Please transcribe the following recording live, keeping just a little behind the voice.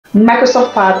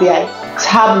Microsoft Power BI,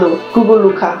 Tableau, Google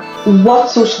Looker.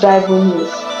 What tool should I even use?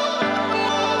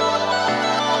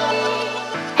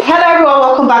 Hello everyone,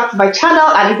 welcome back to my channel,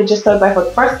 and if you just started by for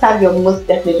the first time, you're most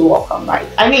definitely welcome, right?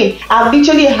 I mean, I've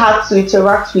literally had to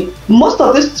interact with most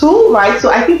of this tool, right?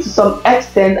 So I think to some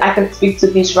extent I can speak to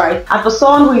this, right? And for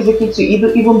someone who is looking to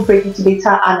even break into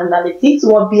data and analytics,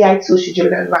 what BI tool should you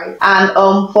learn, right?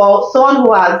 And for someone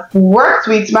who has worked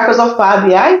with Microsoft Power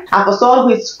BI, and for someone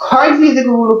who is currently using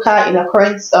Google Looker in a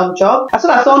current job, as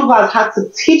well as someone who has had to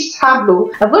teach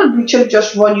Tableau, I'm going to literally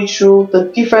just run you through the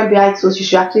different BI tools you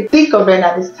should actually think of learning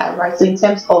at this time, right? So in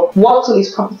terms of what tool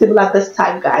is profitable at this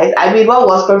time, guys, I mean, what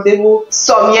was profitable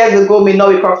some years ago may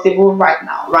not be profitable right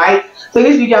now, right? So in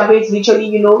this video, I'm going to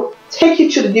literally, take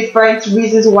you through the different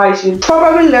reasons why you should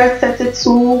probably learn certain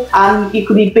tool, and it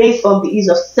could be based on the ease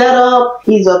of setup,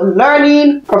 ease of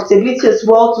learning, profitability as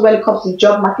well, to when it comes to the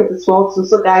job market as well too.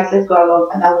 So guys, let's go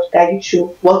along and I will guide you through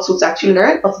what tools to actually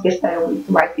learn or to get started with,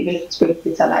 right? Even if it's pretty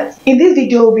data analysis. In this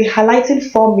video, we'll be highlighting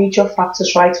 4 major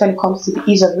factors, right, when it comes to the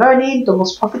ease of learning, the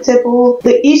most profitable,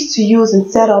 the ease to use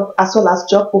and set up, as well as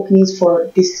job openings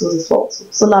for these tools as well too.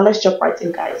 So now let's jump right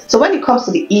in, guys. So when it comes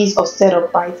to the ease of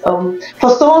setup, right, for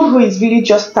someone who is really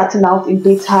just starting out in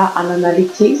data and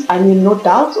analytics, I mean, no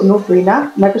doubt, no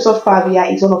brainer, Microsoft Power BI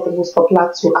is one of the most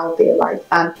popular tools out there, right?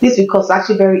 And this because it's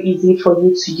actually very easy for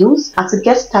you to use and to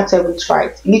get started with,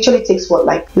 right? It literally takes what,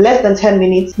 like less than 10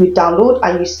 minutes. You download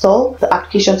and you install the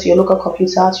application to your local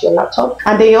computer, to your laptop,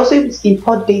 and then you also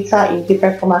import data in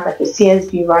different formats like the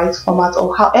CSV, right, format,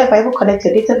 or however, even connect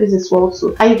your database as well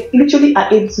too, and you literally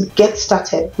are able to get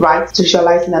started, right, to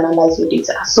visualize and analyze your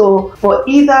data. So for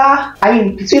either,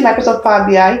 between Microsoft Power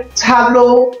BI,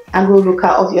 Tableau, and Google Looker,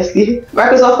 obviously,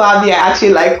 Microsoft Power BI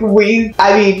actually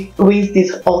wins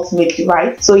this ultimately,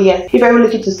 right? So yes, if you're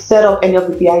looking to set up any of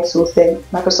the BI tools, then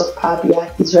Microsoft Power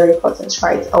BI is very important,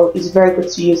 right? Or it's very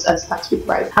good to use and start with,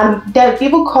 right? And then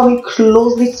even coming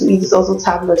closely to it is also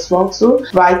Tableau as well too,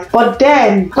 right? But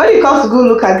then when it comes to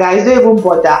Google Looker, guys, don't even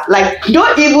bother. Like,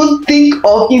 don't even think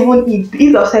of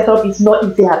ease of setup is not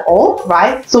easy at all,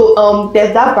 right? So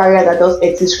there's that barrier that does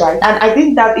exist, right? And I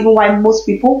think that's even why most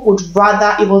people would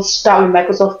rather even start with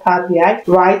Microsoft Power BI,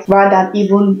 right, rather than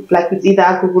even like with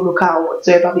either Google Looker or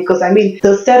whatever, because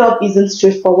the setup isn't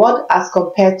straightforward as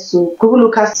compared to Google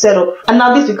Looker's setup. And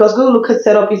now this because Google Looker's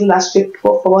setup isn't as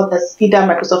straightforward as either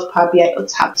Microsoft Power BI or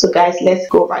Tableau. So guys, let's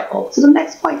go right up to the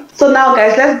next point. So now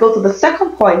guys, let's go to the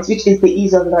second point, which is the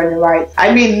ease of learning, right?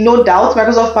 I mean, no doubt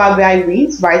Microsoft Power BI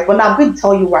wins, right? But now I'm going to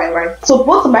tell you why, right? So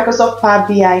both Microsoft Power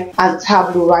BI and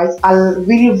Tableau, right, are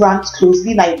really ranked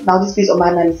closely. Like now this is on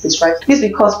my analysis, right? This is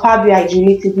because Power BI is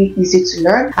relatively easy to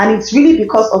learn, and it's really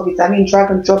because of its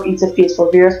drag and drop interface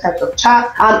for various types of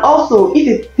charts. And also, if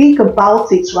you think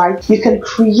about it, right, you can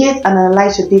create and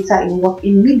analyze your data in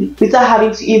minutes without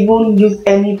having to even use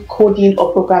any coding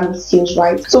or programming skills,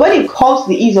 right? So when it comes to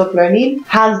the ease of learning,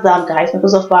 hands down, guys,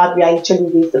 Microsoft Power BI actually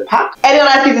wins the pack. Any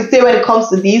other thing to say when it comes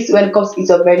to this, when it comes to ease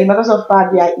of learning, Microsoft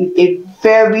Power BI is a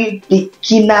very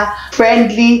beginner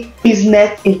friendly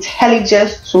business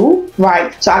intelligence tool,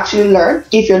 right, to actually learn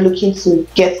if you're looking to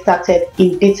get started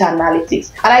in data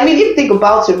analytics. And I mean, if you think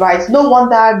about it, right, no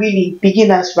wonder really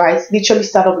beginners, right, literally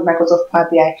start up with Microsoft Power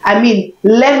BI. I mean,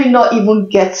 let me not even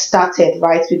get started,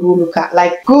 right, with Google Looker.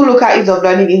 Like, Google Looker ease of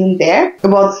learning isn't there,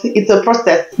 but it's a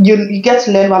process. You get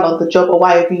to learn while on the job or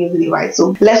while you're using it, right?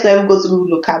 So let's not even go to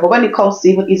Google Looker. But when it comes to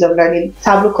even ease of learning,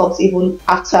 Tableau comes even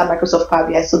after Microsoft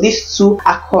Power BI. So these two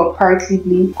are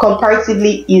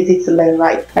comparatively easy to learn,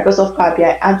 right? Microsoft Power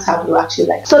BI and Tableau actually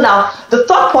like. So now the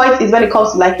third point is when it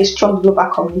comes to like a strong developer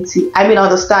community. I mean,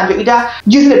 understand you're either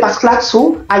using a particular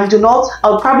tool and you do not,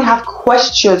 I'll probably have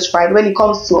questions, right, when it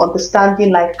comes to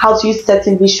understanding like how to use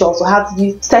certain visuals or how to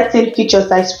use certain features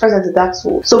that is present in that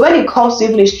tool. So when it comes to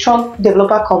even a strong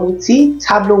developer community,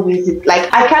 Tableau wins it.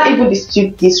 Like, I can't even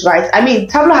dispute this, right? I mean,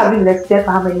 Tableau has been existing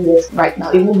for how many years right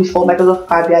now, even before Microsoft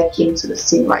Power BI came to the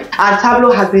scene, right? And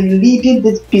Tableau has been leading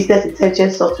this business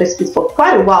intelligence software space for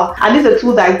quite a while, and this is a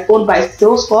tool that is owned by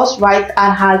Salesforce, right?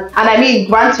 And I mean,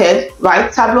 granted,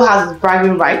 right, Tableau has its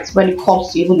bragging rights when it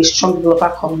comes to even a strong developer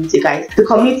community, guys. The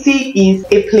community is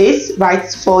a place, right,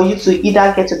 for you to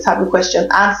either get your Tableau question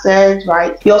answered,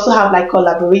 right? You also have like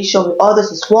collaboration with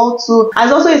others as well too, and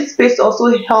it's also a space to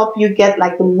also help you get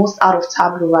like the most out of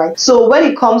Tableau, right? So when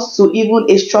it comes to even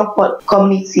a strong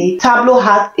community, Tableau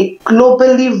has a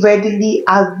globally readily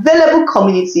available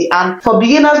community, and for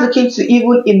beginners looking to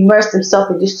even immerse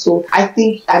themselves in this tool, I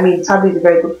I mean, Tableau is a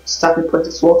very good starting point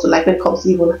as well. So like when it comes to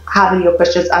even having your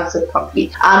questions answered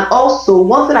properly. And also,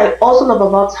 one thing I also love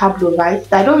about Tableau, right,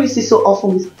 that I don't really see so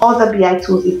often with other BI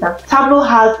tools is that Tableau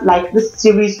has like this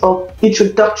series of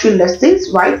introductory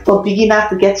lessons, right, for beginners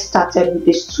to get started with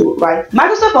this tool, right.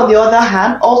 Microsoft, on the other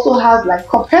hand, also has like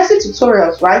comprehensive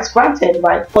tutorials, right, granted,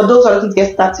 right, for those who are looking to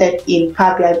get started in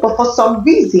PowerBI. But for some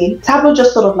reason, Tableau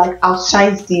just sort of like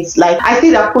outshines these. Like I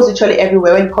see that post literally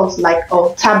everywhere when it comes to like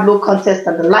Tableau contests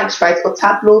and the likes, right, for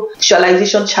Tableau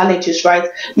visualization challenges, right.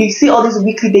 You see all these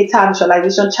weekly data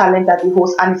visualization challenge that they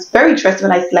host, and it's very interesting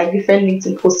when I see like different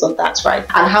LinkedIn posts on that, right,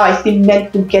 and how I see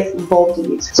men who get involved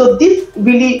in it. So this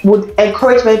really would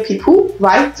encourage many people,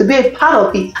 right, to be a part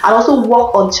of it and also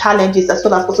work on challenges as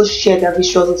well as also share their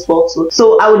visuals as well too.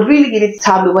 So I would really give it to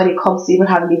Tableau when it comes to even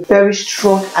having a very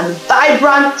strong and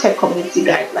vibrant tech community,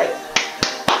 guys. Like,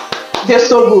 they're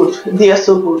so good. They are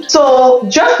so good. So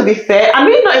just to be fair, I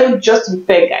mean, not even just to be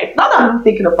fair, guys. Now that I'm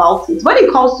thinking about it, when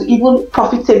it comes to even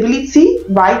profitability,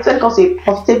 right? When it comes to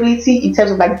profitability in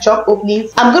terms of like job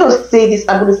openings, I'm gonna say this.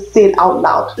 I'm gonna say it out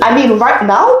loud. I mean, right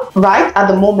now, right at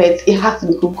the moment, it has to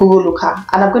be Google Looker,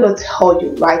 and I'm gonna tell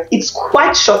you, right? It's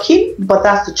quite shocking, but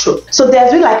that's the truth. So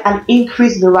there's really like an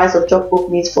increase in the rise of job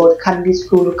openings for the candidates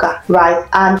Google Looker, right?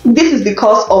 And this is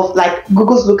because of like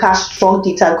Google's Looker's strong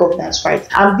data governance, right?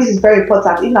 And this is very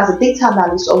important, even as a data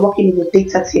analyst or working in the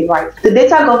data team, right? The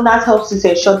data governance helps you to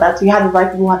ensure that you have the right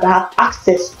people that have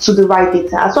access to the right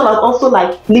data, as well as also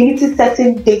like limited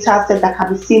certain data sets that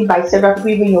can be seen by several people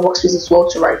even in your workspace as well,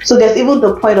 too, right? So there's even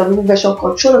the point of even version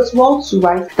control as well, too,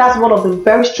 right? That's one of the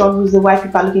very strong reasons why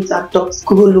people are looking to adopt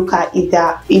Google Looker in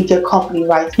their company,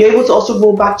 right? You're able to also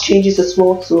roll back changes as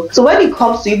well, too. So when it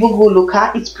comes to even Google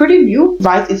Looker, it's pretty new,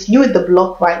 right? It's new in the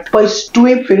block, right? But it's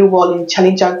doing pretty well in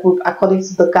Challenger Group according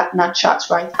to the Gartner chart,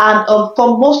 right? And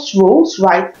for most roles,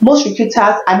 right, most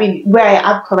recruiters, I mean, where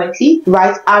I am currently,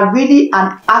 right, are really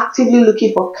and actively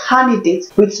looking for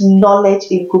candidates with knowledge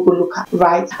in Google Looker,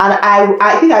 right? And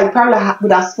I think I probably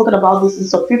would have spoken about this in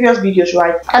some previous videos,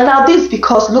 right? And now this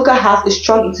because Looker has a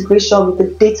strong integration with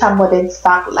the data modern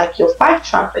stack, like your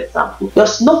Fivetran, for example, your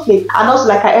Snowflake, and also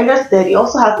like I earlier said, it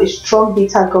also has a strong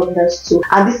data governance too,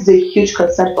 and this is a huge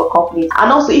concern for companies.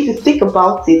 And also, if you think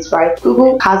about it, right,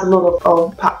 Google has a lot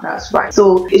of partners, right?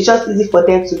 So it's just easy for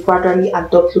them to gradually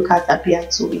adopt Looker as a BI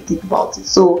tool if you think about it.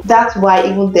 So that's why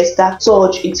even there's that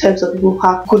surge in terms of people who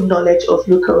have good knowledge of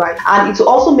Looker, right? And it will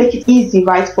also make it easy,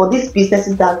 right, for these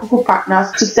businesses that are Google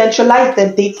partners to centralize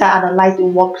their data analyzed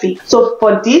in one place. So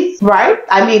for this, right,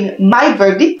 I mean, my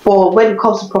verdict for when it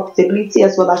comes to profitability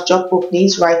as well as job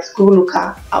openings, right, Google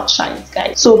Looker outshines,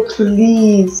 guys. So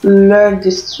please learn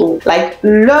this tool, like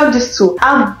learn this tool.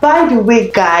 And by the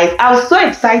way, guys, I was so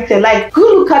excited. Like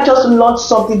Google Looker just launched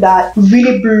something that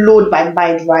really blew my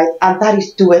mind, right? And that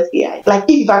is Duet AI. Like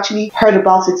if you've actually heard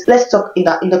about it, let's talk in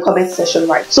the comment section,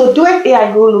 right? So Duet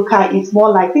AI Google Looker is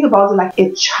more like, think about it like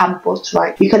a chatbot,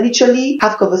 right? You can literally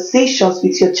have conversations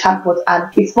with your chatbot,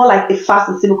 and it's more like a fast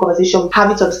and simple conversation,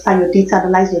 having to understand your data,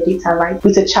 analyze your data, right?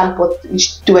 With a chatbot,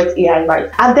 which Duet AI, right?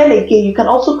 And then again, you can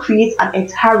also create an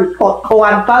entire report or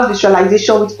advanced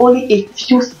visualization with only a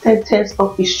few sentences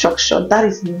of instruction. That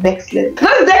is next level.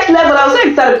 That is next level. I'm so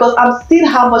excited because I'm seeing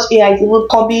how much AI is even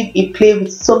coming in play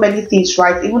with so many things,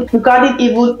 right? Even regarding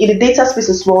even in the data space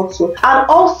as well too. And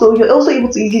also, you're also able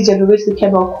to easily generate the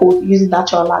kernel code using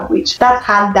natural language. That's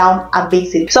hand down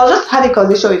amazing. So I was just having a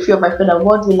conversation with a few of my friends and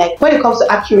wondering, like, when it comes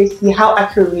to accuracy, how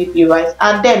accurate will it be, right?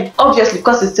 And then obviously,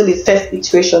 because it's still its first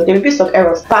iteration, there will be some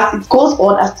errors, but it goes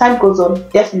on as time goes on.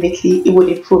 Definitely it will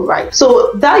improve, right?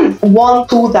 So that is one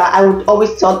tool that I would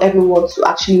always tell everyone to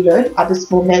actually learn at this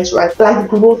moment, right? Like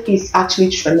the growth is actually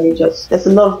tremendous. There's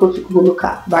a lot of growth to go look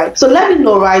at, right? So let me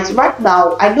know, right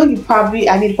now, I know you probably,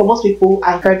 I mean, for most people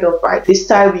I heard of, right, they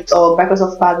start with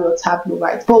Microsoft PowerBI or Tableau,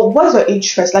 right? But what's your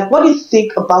interest? Like, what do you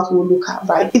think about Google Looker,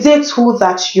 right? Is it a tool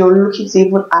that you're looking to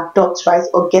even adopt, right,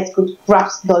 or get good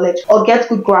grasp knowledge or get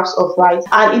good grasp of, right?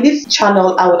 And in this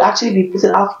channel, I would actually be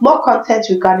putting out more content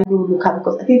regarding Google Looker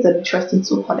because I think it's an interesting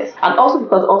tool, honest, and also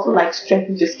because also like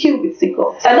strengthens your skill with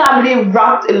SQL. I know I've really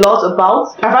ranted a lot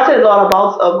about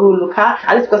Google Looker,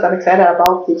 and it's because I'm excited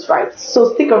about it, right?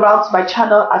 So stick around to my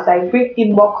channel as I bring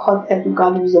in more content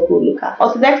regarding use of Google Looker.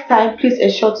 Also next time, please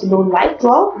ensure to know like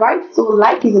well, right? So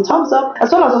like is a thumbs up,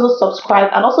 as well as also subscribe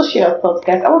and also share your thoughts,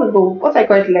 guys. I want to know what are you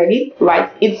currently learning,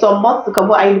 right? In some months to come,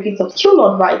 what are you looking to skill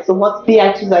on, right? So what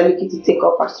BI tools are you looking to take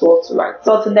up as well, right?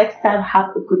 So until next time,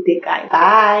 have a good day, guys.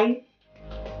 Bye.